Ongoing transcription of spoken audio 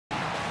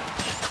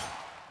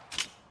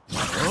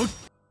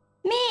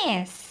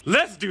this.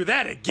 Let's do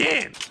that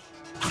again.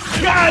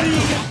 Got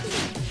him!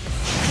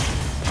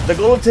 The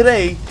goal of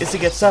today is to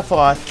get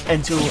Sephiroth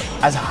into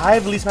as high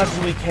of Elite Smash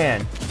as we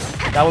can.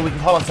 That way we can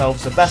call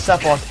ourselves the best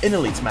Sephiroth in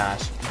Elite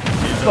Smash.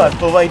 But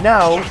for right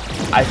now,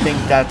 I think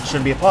that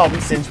shouldn't be a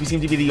problem since we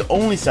seem to be the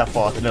only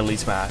Sephiroth in Elite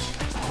Smash.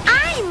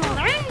 I'm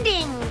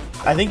learning.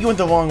 I think you went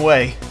the wrong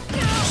way.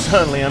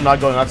 Certainly I'm not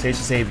going on stage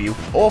to save you,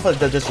 or for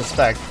the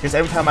disrespect, because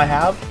every time I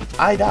have,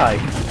 I die.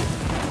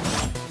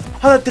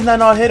 How did I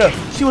not hit her?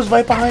 She was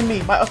right behind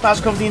me. My up smash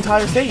covers the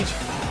entire stage.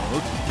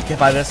 Get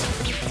by this.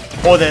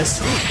 Or this.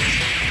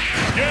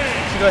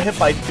 She got hit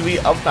by 3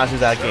 up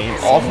smashes that game,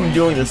 all from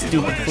doing this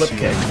stupid flip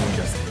kick.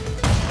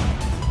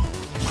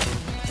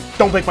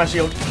 Don't break my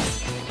shield.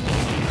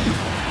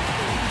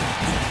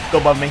 Go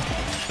above me.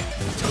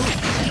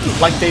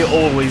 Like they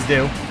always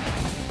do.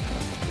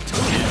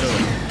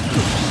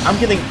 I'm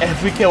getting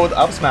every kill with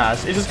up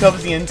smash. It just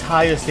covers the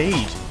entire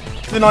stage.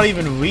 They're not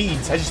even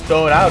reads. I just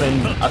throw it out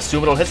and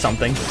assume it'll hit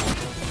something.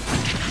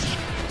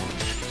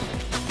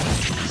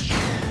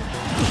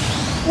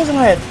 Wasn't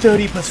I at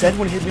 30%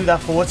 when he hit me with that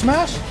forward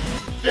smash?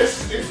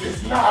 This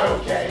is not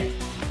okay.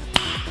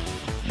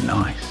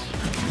 Nice.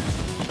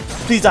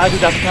 Please die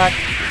with that attack.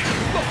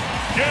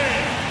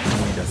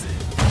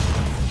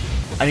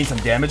 I need some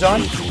damage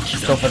on.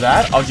 So for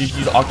that, I'll just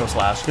use Octo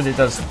Slash because it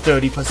does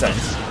 30%.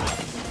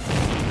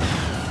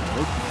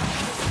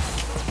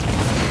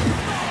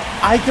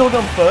 I killed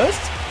him first?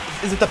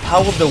 Is it the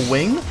power of the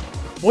wing?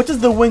 What does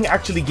the wing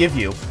actually give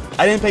you?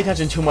 I didn't pay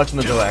attention too much in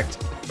the direct.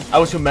 I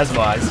was too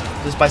mesmerized,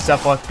 just by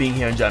Sephiroth being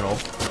here in general.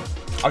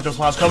 Octo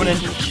Slash coming in.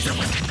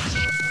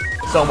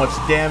 So much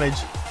damage.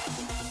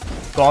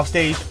 Go off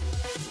stage.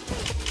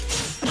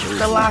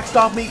 The lag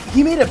stopped me.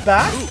 He made it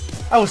back?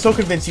 I was so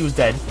convinced he was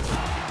dead.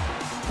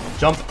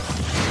 Jump.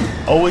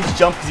 Always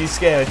jump because he's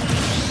scared.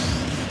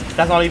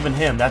 That's not even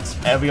him, that's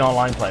every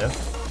online player.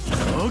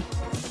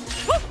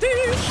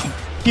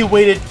 He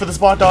waited for the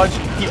spot dodge.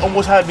 He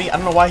almost had me. I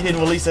don't know why he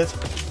didn't release it.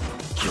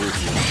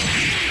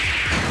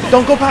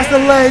 Don't go past the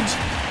ledge!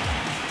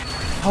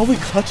 How are we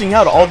clutching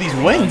out all these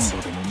wings?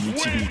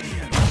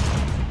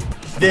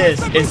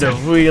 This is a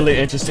really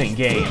interesting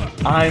game.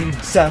 I'm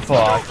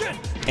Sephiroth,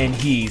 and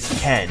he's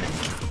Ken.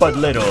 But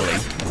literally.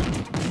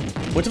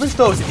 Which of his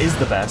throws is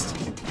the best?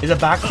 Is it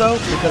back throw?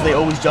 Because they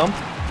always jump,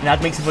 and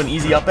that makes it for an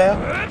easy up air?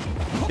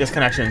 This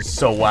connection is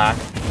so whack.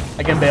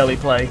 I can barely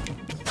play.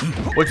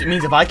 Which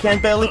means if I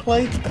can't barely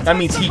play, that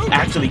means he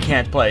actually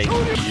can't play.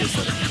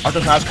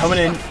 Octo Slash coming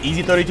in,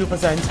 easy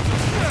 32%.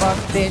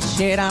 Fuck this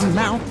shit, I'm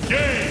out.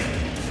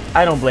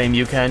 I don't blame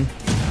you, Ken.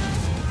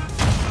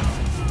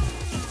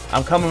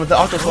 I'm coming with the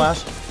Octo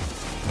Slash.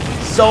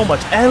 So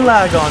much and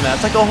lag on that,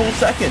 it's like a whole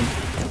second.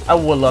 I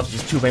would love to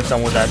just 2-frame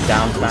someone with that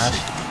down smash.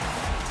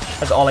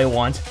 That's all I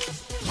want.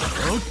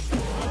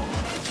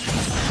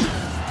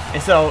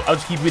 And so, I'll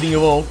just keep reading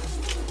your roll.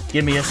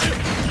 Give me a...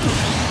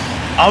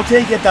 I'll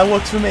take it, that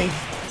works for me.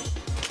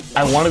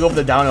 I want to go for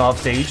the down and off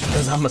stage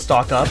because I'm a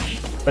stock up,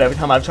 but every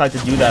time I've tried to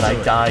do that,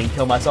 I die and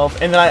kill myself,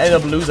 and then I end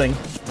up losing.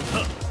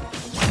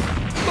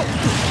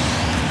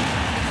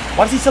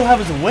 Why does he still have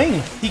his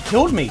wing? He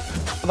killed me.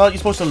 I thought you're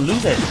supposed to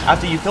lose it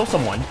after you kill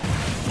someone.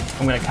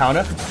 I'm gonna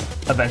counter,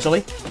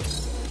 eventually.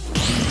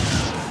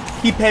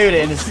 He parried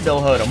it and it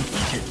still hurt him.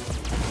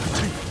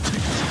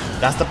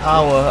 That's the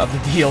power of the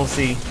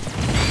DLC.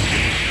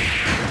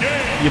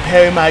 You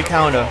parry my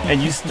counter,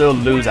 and you still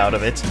lose out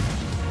of it.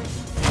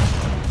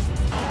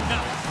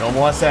 No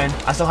more Sen.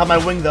 I still have my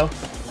wing, though.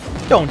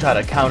 Don't try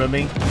to counter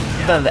me.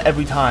 You've done that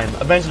every time.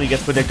 Eventually it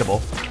gets predictable.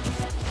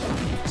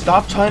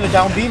 Stop trying to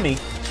down B me.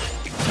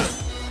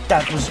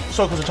 That was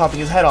so close to chopping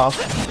his head off.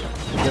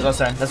 Here's our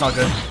Sen. That's not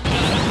good.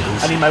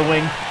 I need my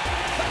wing.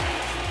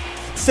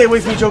 Stay away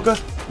from me, Joker.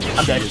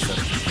 I'm dead.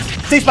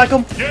 Stay spike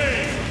him.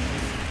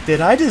 Did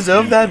I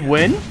deserve that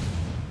win?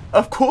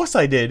 Of course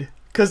I did.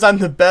 Because I'm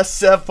the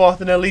best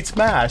Sephiroth in Elite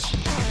Smash.